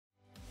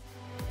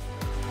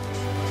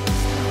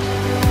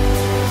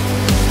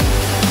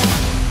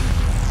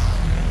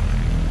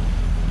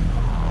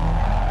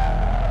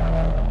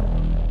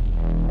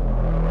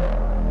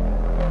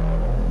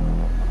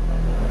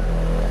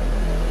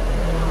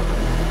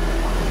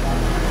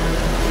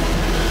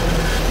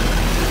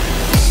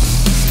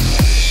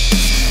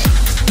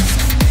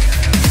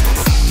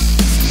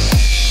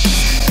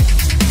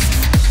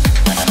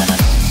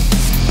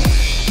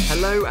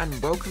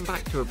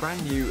to a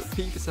brand new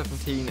FIFA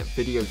 17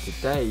 video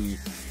today.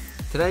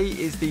 Today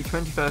is the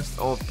 21st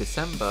of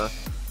December,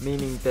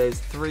 meaning there's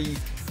 3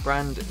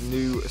 brand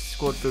new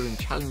squad building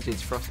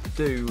challenges for us to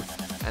do,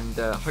 and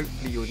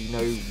hopefully you already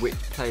know which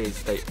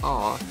players they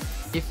are.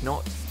 If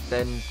not,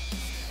 then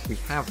we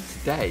have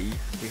today,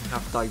 we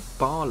have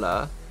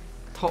Dybala,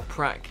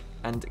 Toprak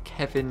and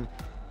Kevin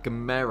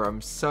Gameiro.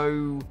 I'm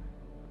so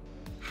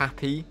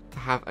happy to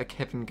have a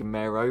Kevin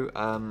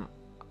Gameiro.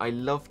 I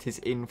loved his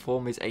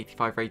inform, his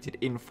 85 rated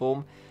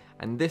inform,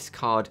 and this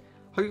card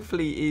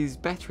hopefully is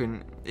better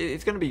in,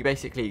 it's going to be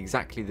basically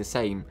exactly the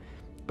same,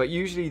 but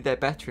usually they're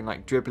better in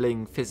like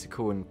dribbling,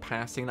 physical and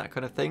passing, that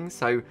kind of thing.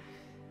 So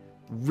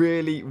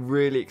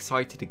really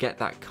excited to get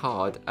that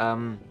card.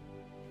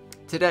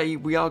 Today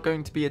we are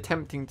going to be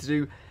attempting to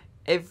do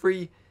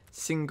every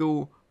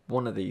single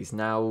one of these.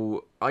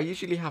 Now I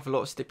usually have a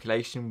lot of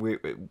stipulation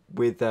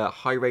with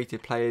high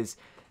rated players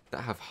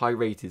that have high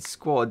rated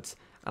squads,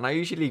 and I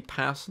usually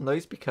pass on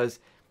those because,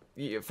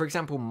 for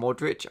example,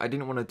 Modric, I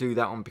didn't want to do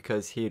that one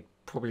because he'd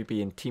probably be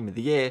in Team of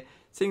the Year.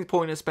 Seems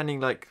pointless spending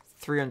like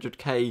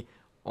 300k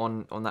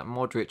on that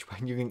Modric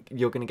when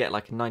you're going to get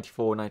like a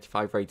 94,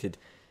 95 rated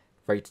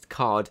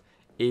card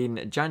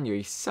in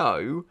January.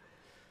 So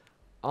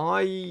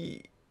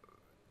I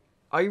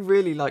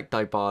really like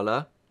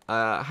Dybala.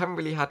 I haven't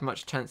really had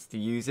much chance to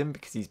use him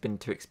because he's been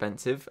too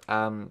expensive.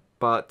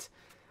 But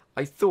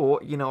I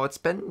thought, you know, I'd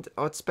spend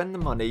the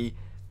money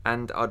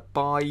and I'd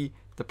buy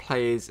the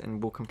players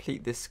and we'll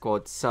complete this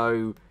squad.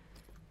 So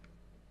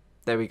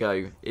there we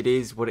go. It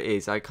is what it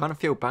is. I kind of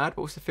feel bad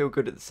but also feel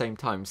good at the same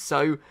time.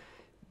 So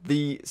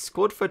the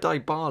squad for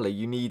Dybala,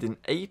 you need an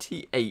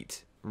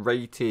 88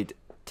 rated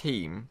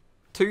team,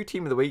 2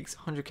 team of the weeks,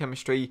 100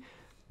 chemistry,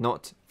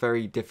 not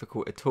very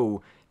difficult at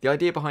all. The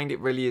idea behind it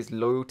really is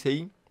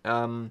loyalty.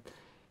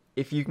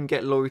 If you can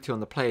get loyalty on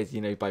the players,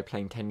 you know, by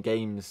playing 10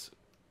 games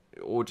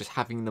or just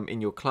having them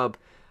in your club,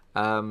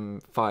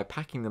 via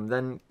packing them,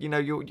 then you know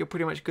you're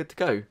pretty much good to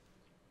go.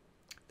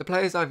 The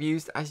players I've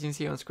used, as you can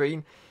see on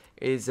screen,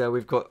 is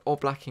we've got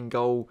Oblak in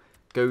goal,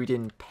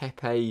 Godin,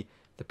 Pepe,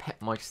 the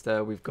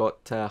Petmeister. We've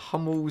got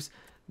Hummels,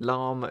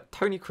 Lahm,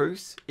 Toni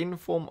Kroos,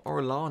 inform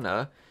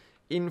Orellana,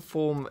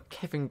 inform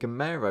Kevin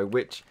Gameiro,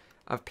 which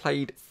I've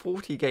played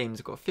 40 games.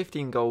 I've got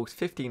 15 goals,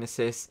 15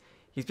 assists.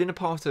 He's been a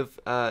part of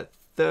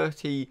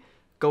 30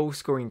 goal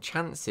scoring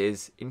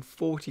chances in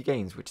 40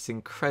 games, which is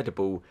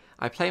incredible.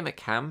 I play him at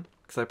cam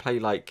because I play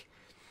like,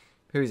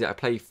 who is it? I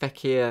play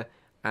Fekir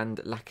and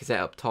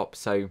Lacazette up top,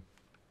 so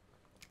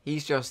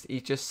he's just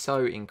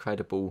so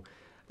incredible.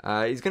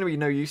 He's going to be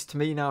no use to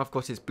me now. I've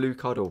got his blue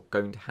card, or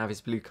going to have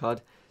his blue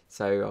card,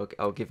 so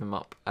I'll give him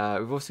up.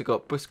 We've also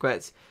got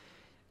Busquets,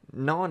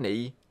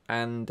 Nani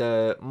and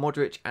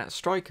Modric at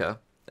striker.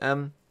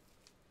 You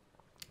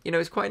know,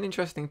 it's quite an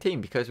interesting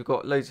team because we've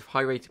got loads of high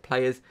rated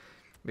players.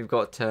 We've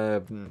got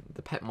the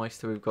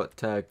Petmeister, we've got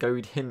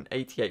Godin,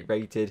 88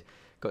 rated.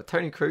 Got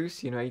Toni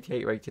Kroos, you know,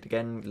 88 rated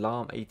again.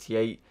 Lahm,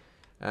 88.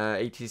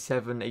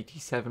 87,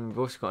 87. We've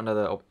also got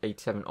another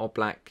 87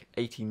 Oblak,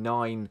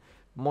 89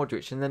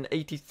 Modric, and then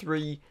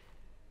 83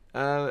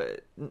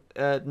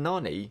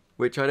 Nani,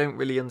 which I don't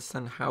really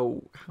understand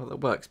how that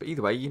works. But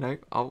either way, you know,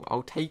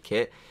 I'll take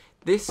it.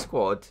 This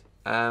squad,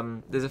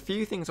 there's a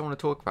few things I want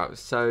to talk about,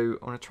 so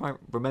I want to try and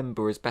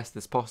remember as best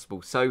as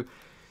possible. So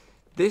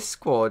this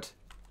squad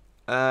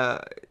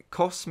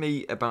costs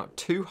me about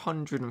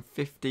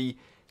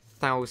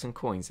 250,000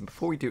 coins, and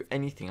before we do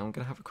anything, I'm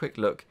going to have a quick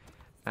look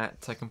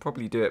at, I can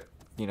probably do it,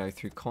 you know,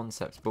 through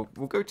concepts, but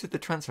we'll go to the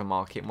transfer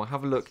market and we'll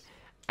have a look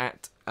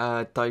at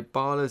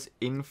Dybala's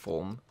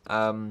inform.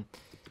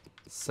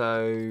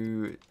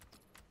 So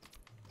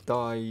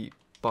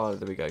Dybala,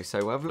 there we go. So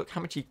we'll have a look how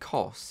much he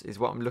costs is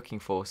what I'm looking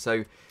for.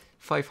 So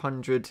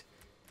 500,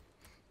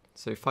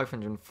 so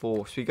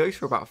 504, so he goes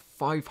for about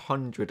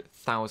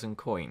 500,000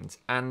 coins,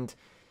 and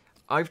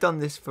I've done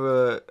this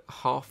for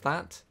half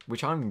that,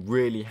 which I'm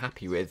really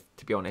happy with,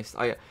 to be honest.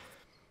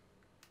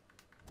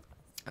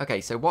 Okay,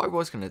 so what I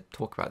was going to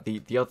talk about,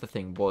 the other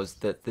thing was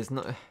that there's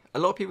not, a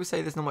lot of people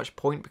say there's not much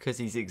point because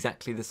he's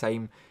exactly the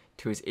same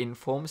to his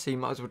inform, so you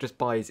might as well just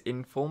buy his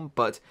inform,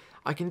 but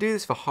I can do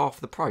this for half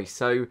the price.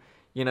 So,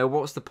 you know,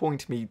 what's the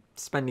point of me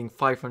spending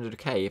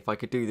 500k if I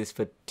could do this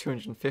for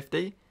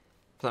 250? If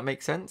that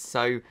makes sense?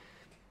 So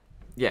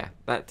yeah,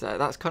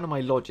 that's kind of my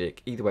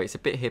logic. Either way, it's a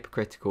bit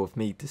hypocritical of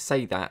me to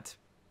say that.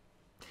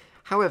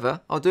 However,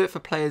 I'll do it for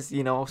players,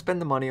 you know, I'll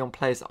spend the money on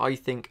players I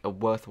think are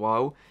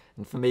worthwhile.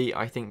 And for me,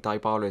 I think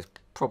Dybala is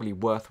probably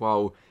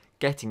worthwhile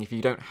getting if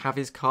you don't have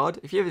his card.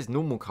 If you have his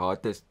normal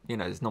card, there's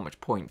not much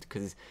point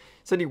because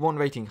it's only 1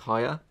 rating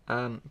higher.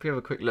 If you have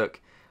a quick look,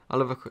 I'll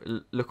have a quick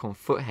look on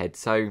Foothead.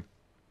 So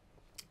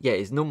yeah,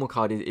 his normal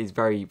card is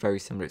very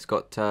similar. It's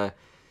got 1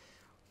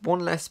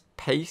 less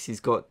pace, he's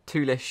got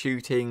 2 less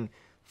shooting,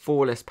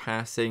 4 less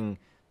passing,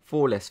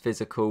 4 less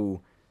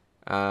physical,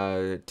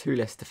 2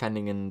 less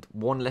defending and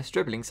 1 less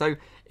dribbling. So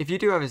if you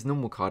do have his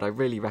normal card, I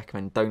really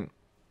recommend don't,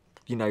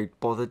 you know,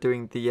 bother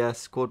doing the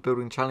squad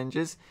building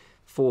challenges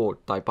for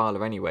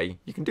Dybala anyway.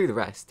 You can do the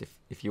rest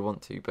if you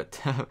want to, but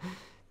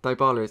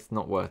Dybala is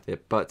not worth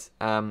it, but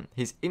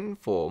his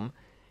inform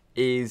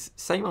is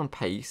same on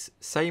pace,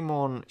 same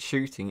on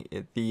shooting.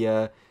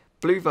 The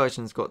blue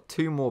version's got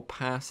 2 more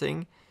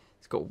passing.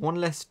 It's got 1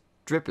 less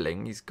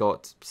dribbling. He's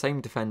got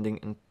same defending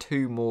and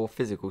 2 more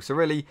physical. So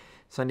really,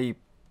 it's only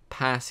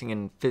passing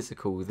and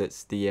physical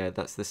that's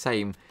the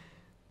same.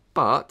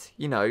 But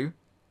you know,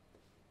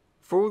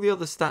 for all the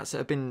other stats that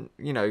have been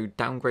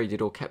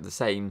downgraded or kept the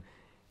same,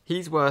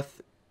 he's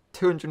worth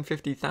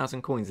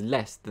 250,000 coins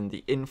less than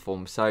the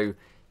inform. So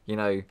you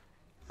know,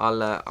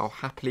 I'll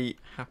happily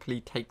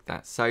take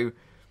that. So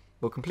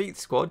we'll complete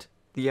the squad.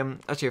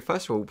 Actually,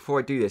 first of all, before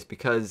I do this,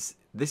 because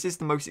this is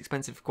the most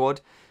expensive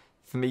squad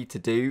for me to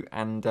do,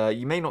 and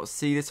you may not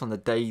see this on the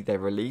day they're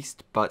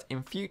released, but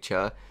in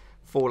future,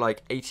 for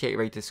like 88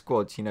 rated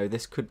squads, you know,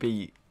 this could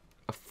be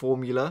a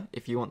formula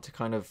if you want to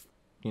kind of,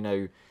 you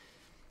know,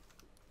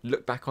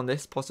 look back on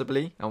this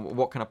possibly, and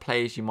what kind of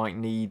players you might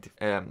need,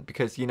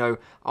 because, you know,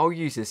 I'll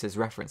use this as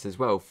reference as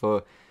well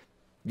for,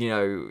 you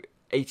know,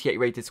 88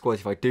 rated squads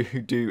if I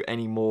do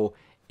any more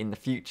in the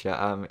future.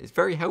 It's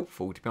very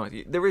helpful, to be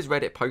honest. There is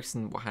Reddit posts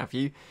and what have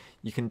you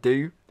can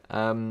do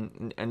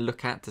and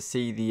look at to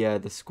see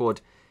the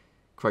squad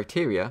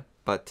criteria.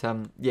 But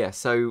yeah,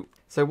 so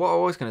what I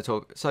was going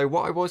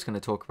to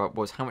talk about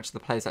was how much the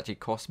players actually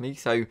cost me.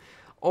 So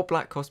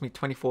Oblak cost me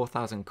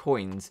 24,000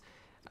 coins,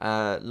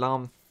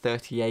 Lahm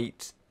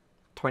 38,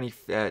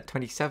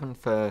 27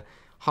 for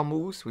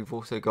Hummels. We've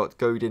also got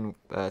Godin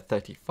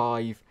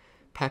 35,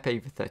 Pepe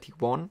for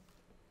 31.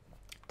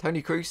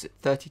 Tony Kroos,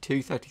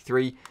 32,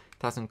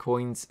 33,000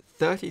 coins.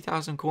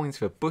 30,000 coins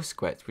for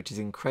Busquets, which is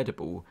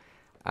incredible.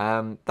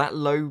 That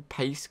low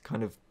pace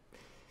kind of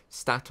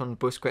stat on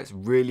Busquets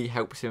really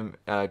helps him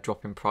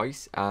drop in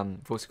price.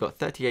 We've also got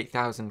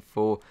 38,000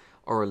 for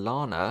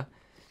Orellana.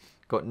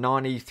 Got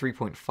Nani,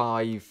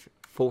 3.5,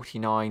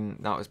 49.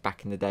 That was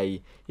back in the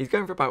day. He's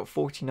going for about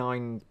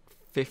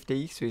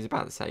 49.50, so he's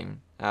about the same.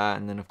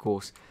 And then, of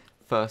course,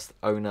 first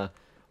owner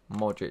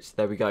Modric.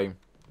 There we go.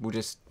 We'll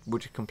just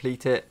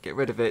complete it, get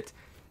rid of it.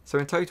 So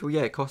in total,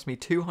 yeah, it cost me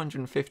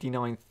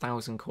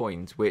 259,000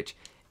 coins, which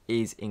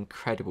is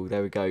incredible.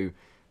 There we go.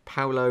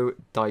 Paulo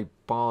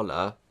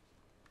Dybala,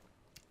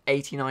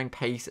 89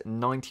 pace,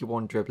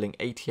 91 dribbling,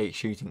 88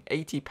 shooting,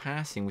 80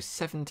 passing with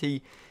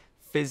 70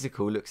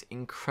 physical. Looks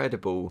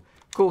incredible.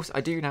 Of course,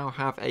 I do now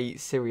have a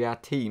Serie A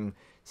team,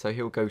 so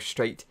he'll go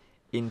straight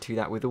into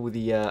that with all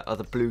the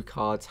other blue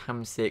cards,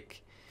 Hamsik,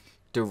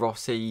 De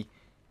Rossi,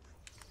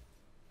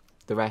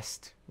 the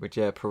rest, which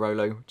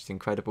Parolo, which is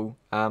incredible.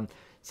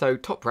 So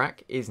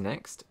Toprak is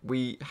next.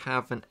 We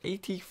have an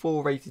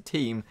 84 rated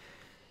team.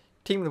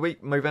 Team of the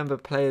week,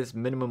 Movember players,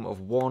 minimum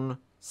of 1,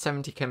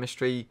 70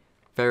 chemistry.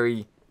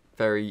 Very,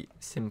 very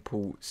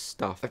simple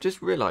stuff. I've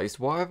just realised,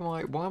 why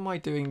am I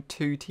doing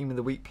 2 team of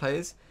the week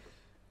players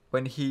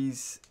when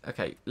he's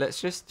okay?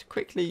 Let's just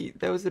quickly.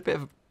 There was a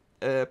bit of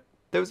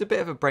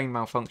a brain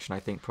malfunction, I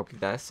think, probably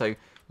there. So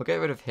we'll get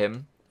rid of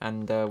him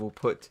and we'll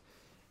put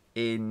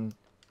in.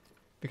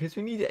 Because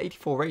we need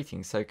 84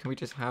 ratings, so can we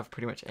just have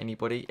pretty much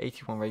anybody?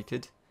 81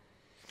 rated?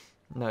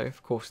 No,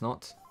 of course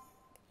not.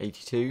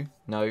 82?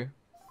 No.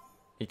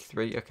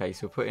 83? Okay,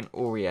 so we'll put in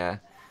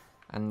Aurier.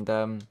 And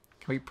can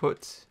we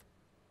put...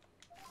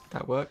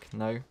 that work?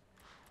 No.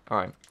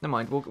 Alright, never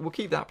mind. We'll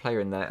keep that player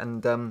in there.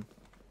 And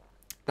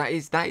that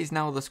is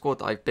now the squad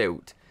that I've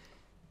built.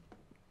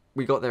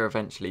 We got there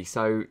eventually.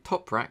 So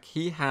Toprak,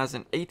 he has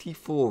an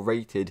 84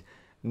 rated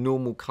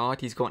normal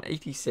card. He's got an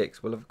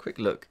 86. We'll have a quick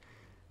look.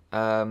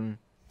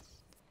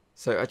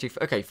 So actually,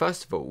 okay,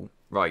 first of all,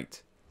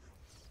 right,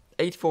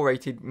 84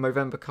 rated,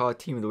 Movember card,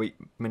 team of the week,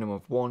 minimum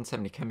of 1,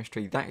 70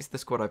 chemistry. That is the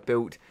squad I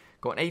built.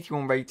 Got an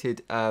 81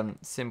 rated,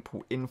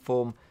 simple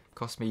inform,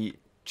 cost me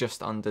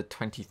just under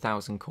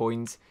 20,000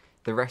 coins.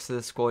 The rest of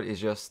the squad is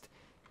just,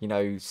 you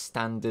know,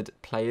 standard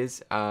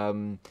players.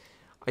 I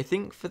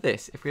think for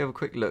this, if we have a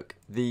quick look,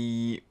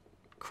 the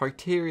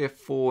criteria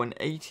for an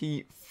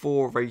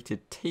 84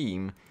 rated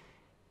team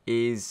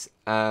is...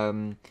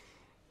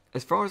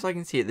 as far as I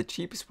can see it, the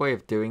cheapest way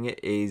of doing it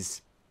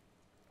is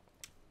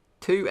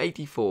 2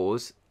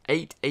 84s,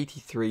 8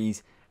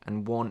 83s,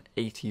 and 1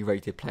 80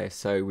 rated player.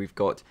 So we've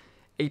got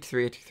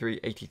 83, 83,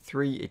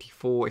 83,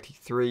 84,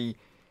 83,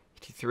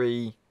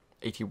 83,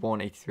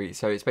 81, 83.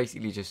 So it's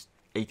basically just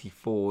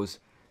 84s.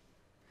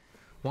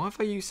 Why have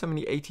I used so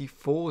many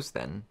 84s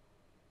then?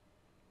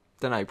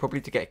 Don't know, probably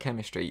to get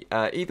chemistry.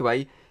 Either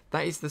way,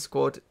 that is the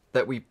squad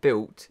that we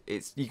built.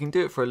 You can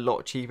do it for a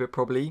lot cheaper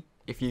probably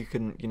if you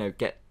can, you know,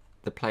 get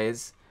the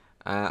players.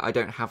 I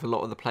don't have a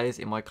lot of the players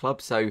in my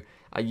club, so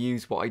I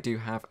use what I do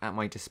have at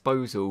my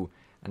disposal,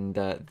 and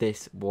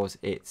this was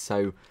it.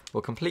 So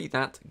we'll complete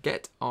that,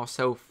 get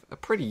ourselves a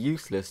pretty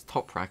useless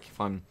Toprak,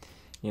 if I'm,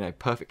 you know,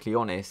 perfectly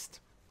honest.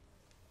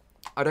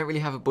 I don't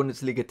really have a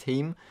Bundesliga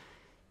team,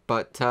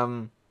 but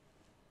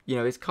you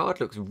know, his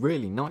card looks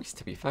really nice,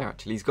 to be fair.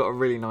 Actually, he's got a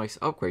really nice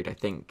upgrade, I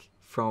think,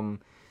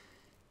 from...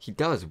 He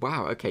does.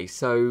 Wow. Okay,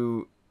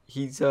 so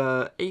he's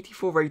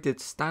 84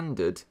 rated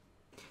standard.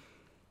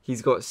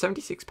 He's got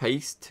 76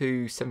 pace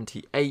to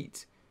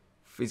 78,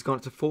 He's gone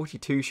up to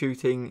 42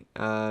 shooting,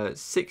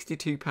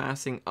 62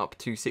 passing up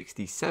to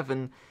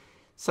 67,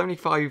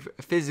 75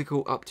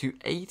 physical up to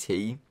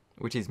 80,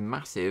 which is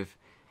massive,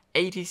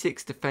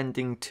 86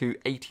 defending to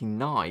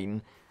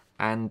 89,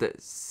 and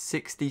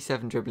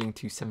 67 dribbling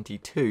to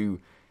 72.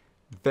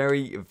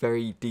 Very,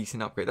 very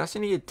decent upgrade. That's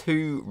only a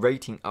 2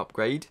 rating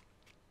upgrade.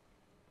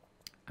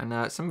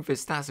 And some of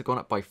his stats have gone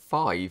up by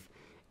 5.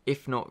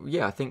 If not,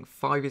 yeah, I think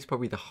 5 is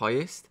probably the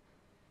highest,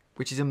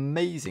 which is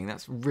amazing.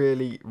 That's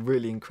really,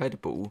 really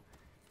incredible.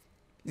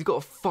 He's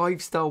got a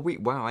 5-star week.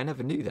 Wow, I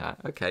never knew that.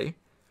 Okay.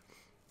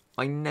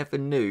 I never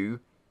knew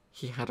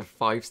he had a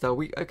 5-star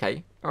week.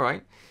 Okay, all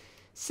right.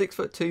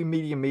 6'2",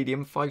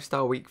 medium,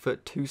 5-star weak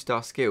foot,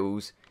 2-star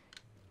skills.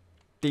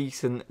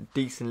 Decent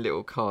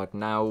little card.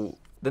 Now,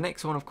 the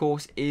next one, of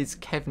course, is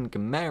Toprak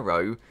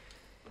Gameiro.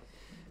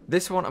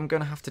 This one I'm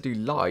going to have to do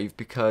live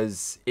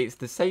because it's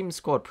the same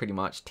squad pretty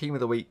much. Team of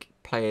the week,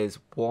 players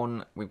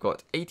 1. We've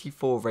got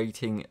 84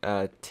 rating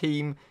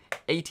team,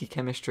 80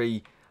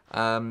 chemistry.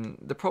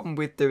 The problem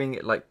with doing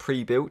it like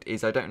pre-built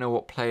is I don't know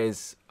what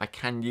players I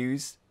can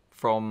use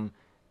from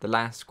the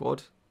last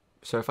squad.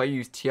 So if I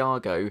use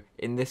Thiago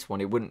in this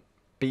one, it wouldn't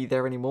be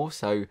there anymore.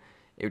 So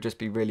it would just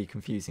be really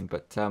confusing.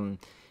 But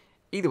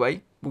either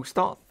way, we'll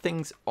start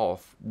things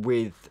off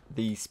with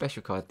the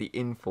special card, the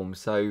inform.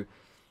 So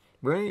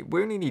we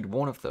only need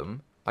one of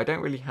them. I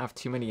don't really have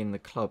too many in the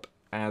club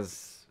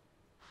as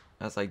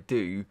I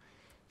do.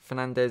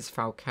 Fernandez,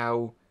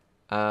 Falcao.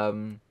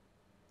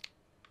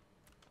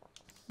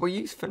 We'll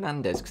use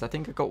Fernandez because I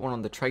think I got one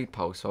on the trade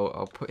pile, so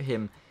I'll put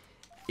him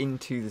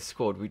into the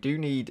squad. We do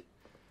need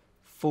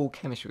full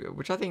chemistry,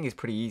 which I think is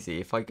pretty easy.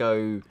 If I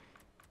go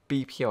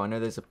BPO, I know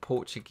there's a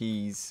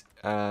Portuguese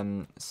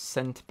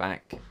centre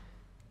back.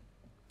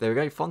 There we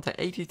go, Fonte,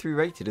 83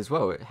 rated as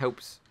well. It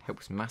helps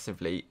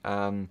massively.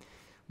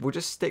 We'll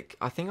just stick.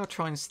 I think I'll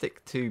try and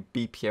stick to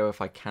BPO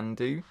if I can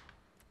do,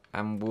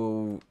 and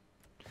we'll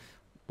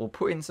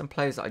put in some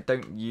players that I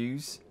don't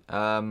use.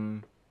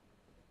 We'll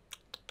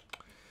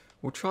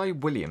try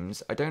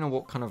Williams. I don't know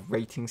what kind of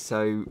rating,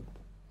 so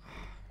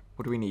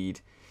what do we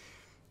need?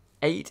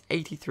 8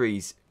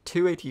 83s,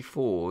 2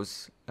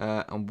 84s,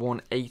 and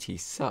 1 80.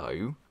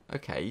 So,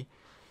 okay.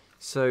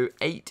 So,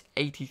 8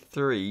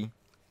 83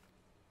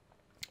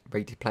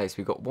 rated players.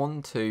 We've got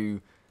 1,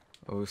 2.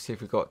 We'll see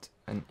if we've got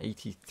an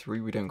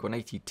 83. We don't got an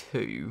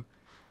 82.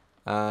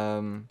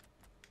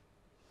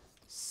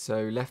 So,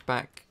 left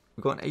back,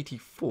 we've got an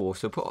 84.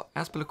 So, put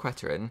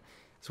Azpilicueta in.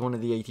 It's one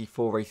of the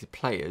 84 rated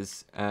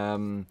players.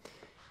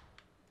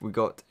 We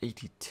got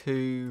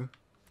 82.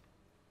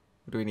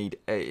 What do we need?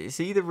 It's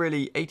either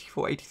really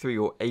 84, 83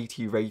 or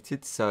 80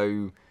 rated.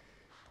 So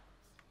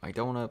I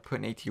don't want to put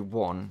an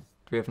 81. Do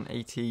we have an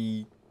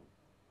 83?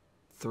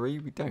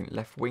 We don't.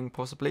 Left wing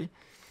possibly.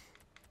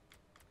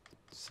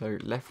 So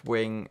left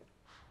wing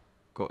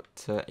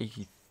got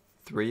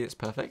 83. That's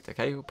perfect.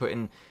 Okay, we'll put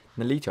in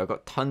Nolito. I've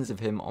got tons of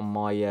him on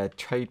my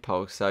trade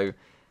pile. So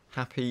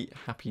happy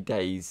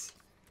days.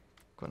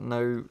 Got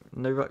no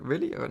right,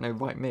 really? I got no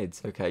right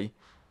mids. Okay.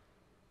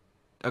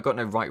 I've got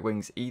no right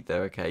wings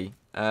either. Okay.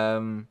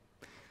 Could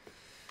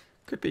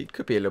be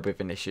a little bit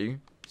of an issue.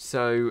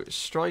 So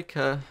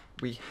striker,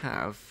 we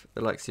have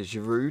the likes of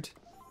Giroud.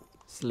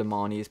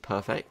 Slimani is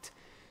perfect.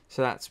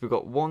 So we've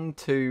got 1,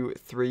 2,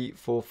 3,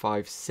 4,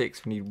 5,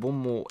 6. We need one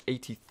more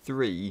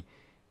 83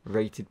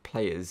 rated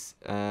players.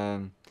 What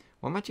I'm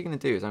actually going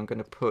to do is I'm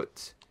going to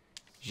put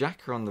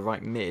Xhaka on the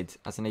right mid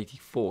as an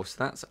 84.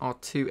 So that's our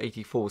 2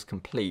 84s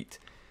complete.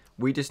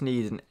 We just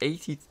need an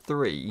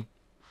 83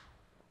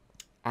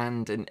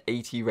 and an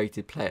 80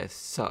 rated player.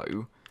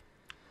 So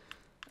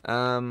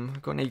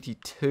I've got an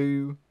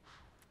 82,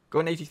 got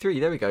an 83.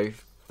 There we go.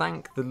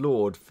 Thank the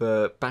Lord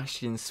for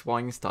Bastian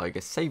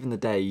Schweinsteiger saving the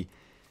day.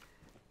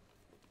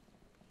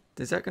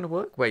 Is that going to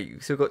work?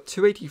 Wait, so we've got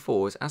 2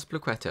 84s,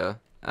 Azpilicueta,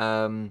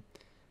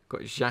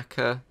 got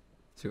Xhaka.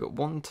 So we've got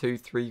 1, 2,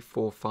 3,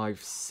 4,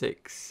 5,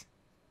 6.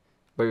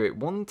 Wait,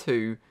 1,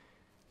 2,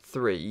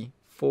 3,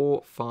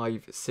 4,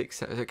 5, 6,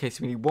 7. Okay,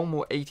 so we need one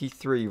more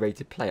 83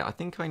 rated player. I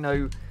think I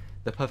know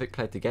the perfect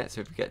player to get.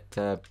 So if we get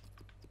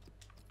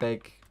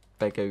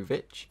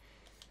Begovic,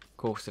 of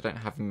course I don't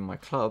have him in my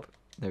club.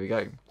 There we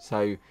go.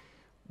 So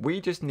we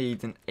just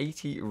need an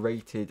 80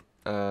 rated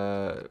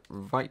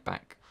right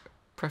back,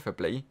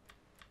 preferably,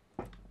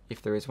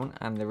 if there is one,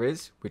 and there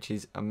is, which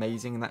is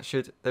amazing. And that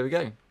should, there we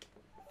go,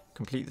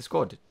 complete the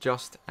squad.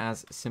 Just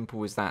as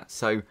simple as that.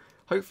 So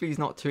hopefully he's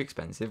not too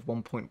expensive.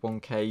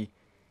 1.1k.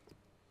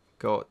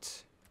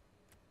 Got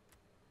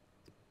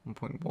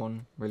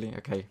 1.1, really?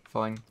 Okay,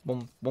 fine.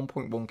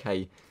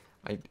 1.1k.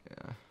 I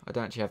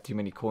don't actually have too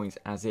many coins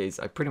as is.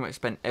 I pretty much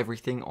spent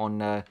everything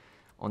on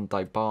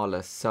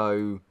Dybala,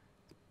 so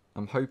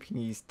I'm hoping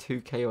he's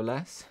 2k or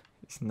less.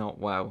 It's not.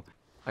 Wow.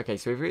 Okay,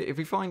 so if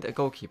we find a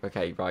goalkeeper,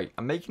 okay, right.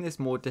 I'm making this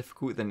more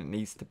difficult than it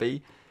needs to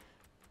be,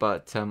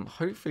 but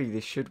hopefully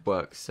this should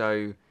work.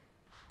 So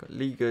got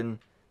Ligon,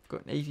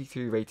 got an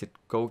 83 rated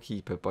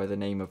goalkeeper by the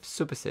name of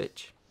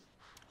Subasic.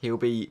 He'll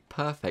be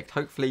perfect.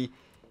 Hopefully,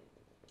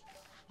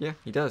 yeah,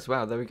 he does.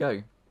 Wow, there we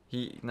go.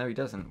 No, he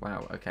doesn't.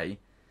 Wow, okay.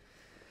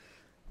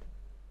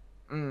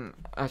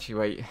 Actually,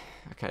 wait.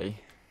 Okay.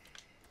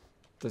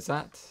 Does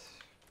that...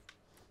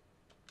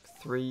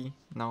 3,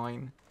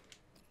 9...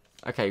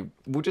 Okay,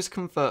 we'll just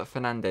convert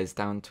Fernandez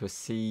down to a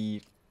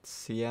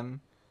CM.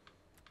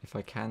 If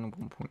I can,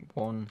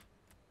 1.1.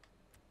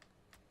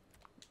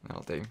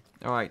 That'll do.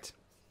 Alright.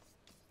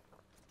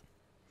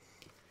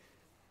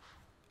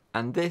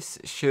 And this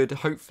should,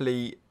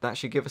 hopefully, that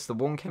should give us the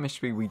one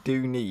chemistry we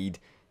do need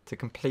to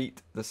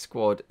complete the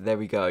squad. There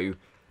we go.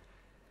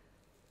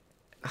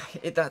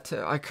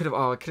 I could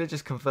have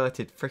just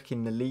converted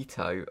freaking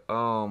Nolito.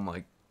 Oh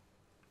my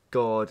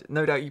god.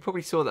 No doubt you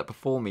probably saw that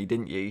before me,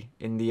 didn't you?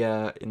 In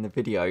the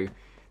video.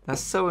 That's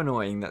so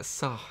annoying. That's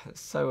so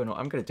annoying.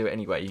 I'm gonna do it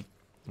anyway.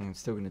 I'm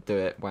still gonna do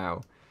it.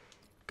 Wow.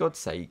 God's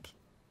sake.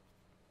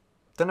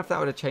 Don't know if that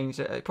would have changed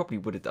it. It probably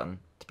would have done,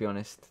 to be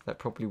honest. That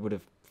probably would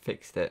have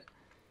fixed it.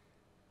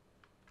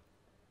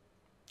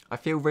 I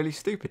feel really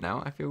stupid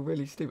now. I feel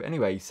really stupid.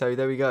 Anyway, so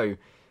there we go.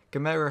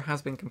 Gameiro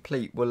has been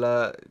complete.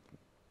 We'll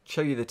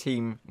show you the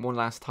team one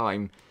last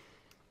time.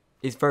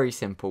 It's very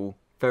simple.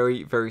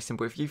 Very, very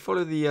simple. If you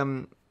follow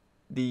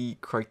the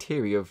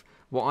criteria of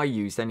what I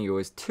used anyway,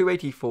 was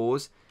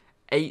 284s,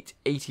 8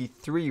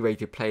 83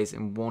 rated players,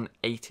 and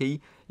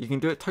 180. You can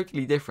do it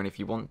totally different if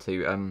you want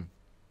to.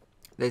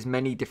 There's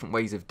many different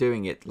ways of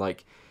doing it,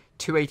 like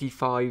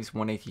 285s,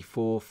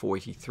 184,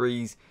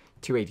 483s,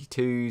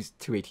 282s,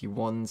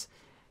 281s.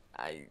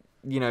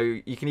 You know,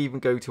 you can even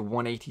go to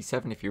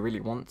 187 if you really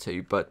want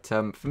to. But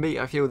for me,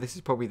 I feel this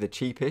is probably the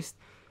cheapest,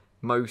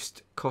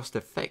 most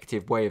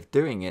cost-effective way of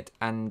doing it.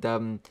 And,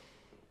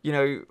 you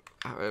know,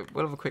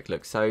 we'll have a quick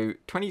look. So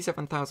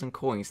 27,000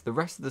 coins. The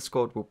rest of the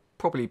squad will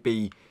probably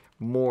be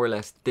more or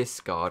less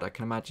discard. I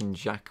can imagine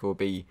Xhaka will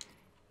be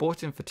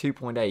bought in for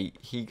 2.8.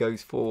 He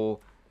goes for,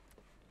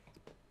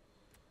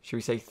 should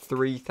we say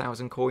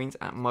 3,000 coins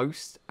at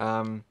most?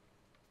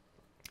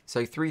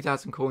 So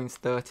 3,000 coins,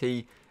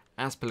 30.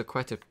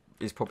 Azpilicueta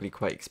is probably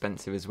quite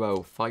expensive as well.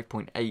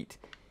 5.8.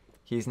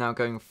 He is now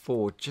going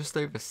for just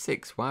over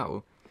 6.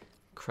 Wow.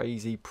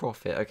 Crazy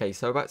profit. Okay,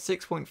 so about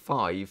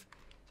 6.5.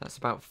 That's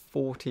about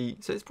 40.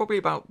 So it's probably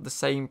about the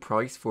same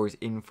price for his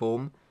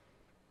inform,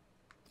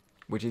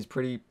 which is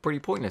pretty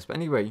pointless. But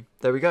anyway,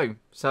 there we go.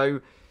 So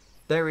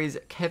there is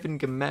Kevin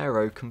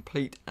Gameiro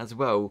complete as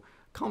well.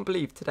 Can't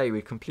believe today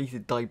we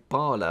completed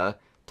Dybala,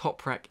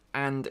 Toprak,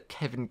 and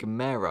Kevin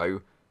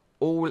Gameiro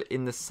all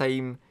in the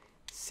same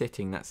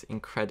sitting. That's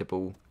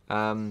incredible.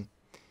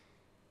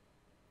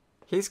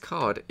 His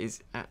card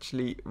is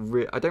actually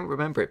I don't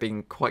remember it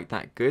being quite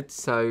that good.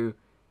 So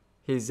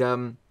his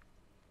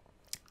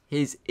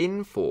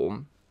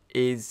inform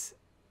is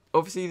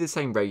obviously the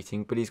same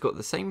rating, but he's got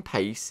the same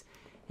pace.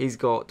 He's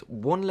got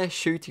one less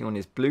shooting on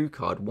his blue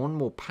card, one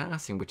more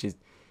passing, which is,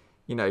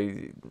 you know,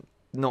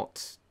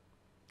 not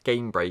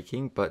game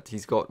breaking, but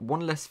he's got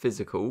one less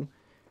physical.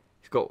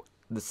 He's got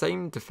the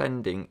same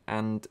defending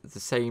and the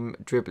same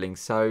dribbling.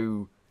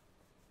 So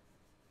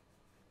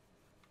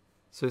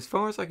as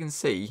far as I can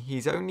see,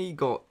 he's only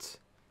got...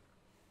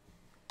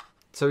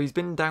 So he's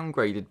been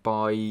downgraded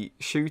by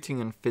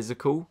shooting and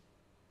physical.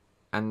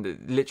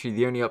 And literally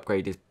the only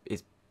upgrade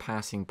is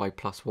passing by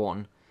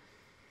 +1.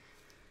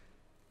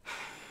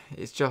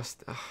 It's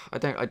just... I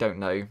don't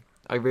know.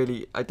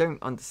 I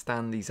don't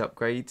understand these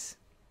upgrades.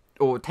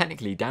 Or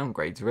technically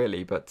downgrades,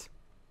 really, but...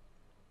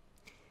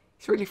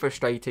 It's really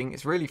frustrating.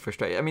 It's really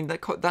frustrating. I mean,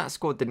 that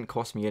squad didn't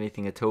cost me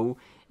anything at all.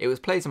 It was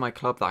players in my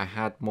club that I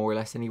had more or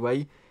less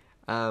anyway.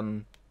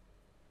 And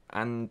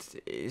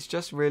it's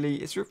just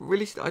really...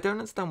 I don't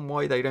understand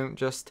why they don't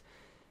just,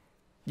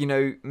 you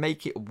know,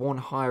 make it one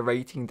higher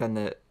rating than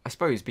the... I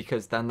suppose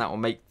because then that will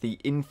make the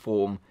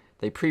inform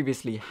they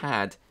previously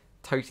had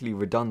totally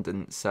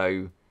redundant.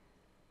 So,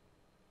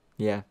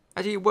 yeah.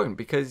 Actually, it won't,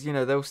 because, you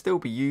know, they'll still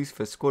be used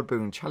for squad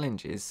building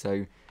challenges.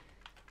 So,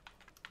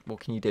 what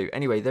can you do?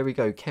 Anyway, there we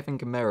go. Kevin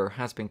Gameiro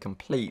has been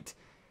complete.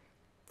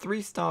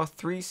 3-star,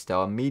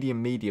 3-star,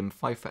 medium, medium,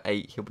 5 for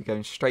 8. He'll be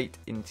going straight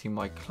into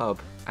my club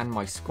and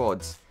my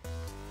squads.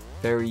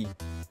 Very,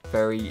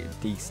 very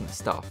decent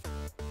stuff.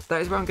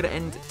 That is where I'm going to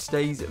end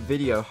today's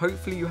video.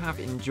 Hopefully you have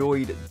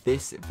enjoyed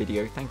this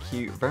video. Thank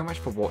you very much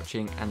for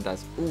watching. And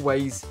as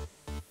always,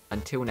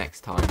 until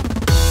next time.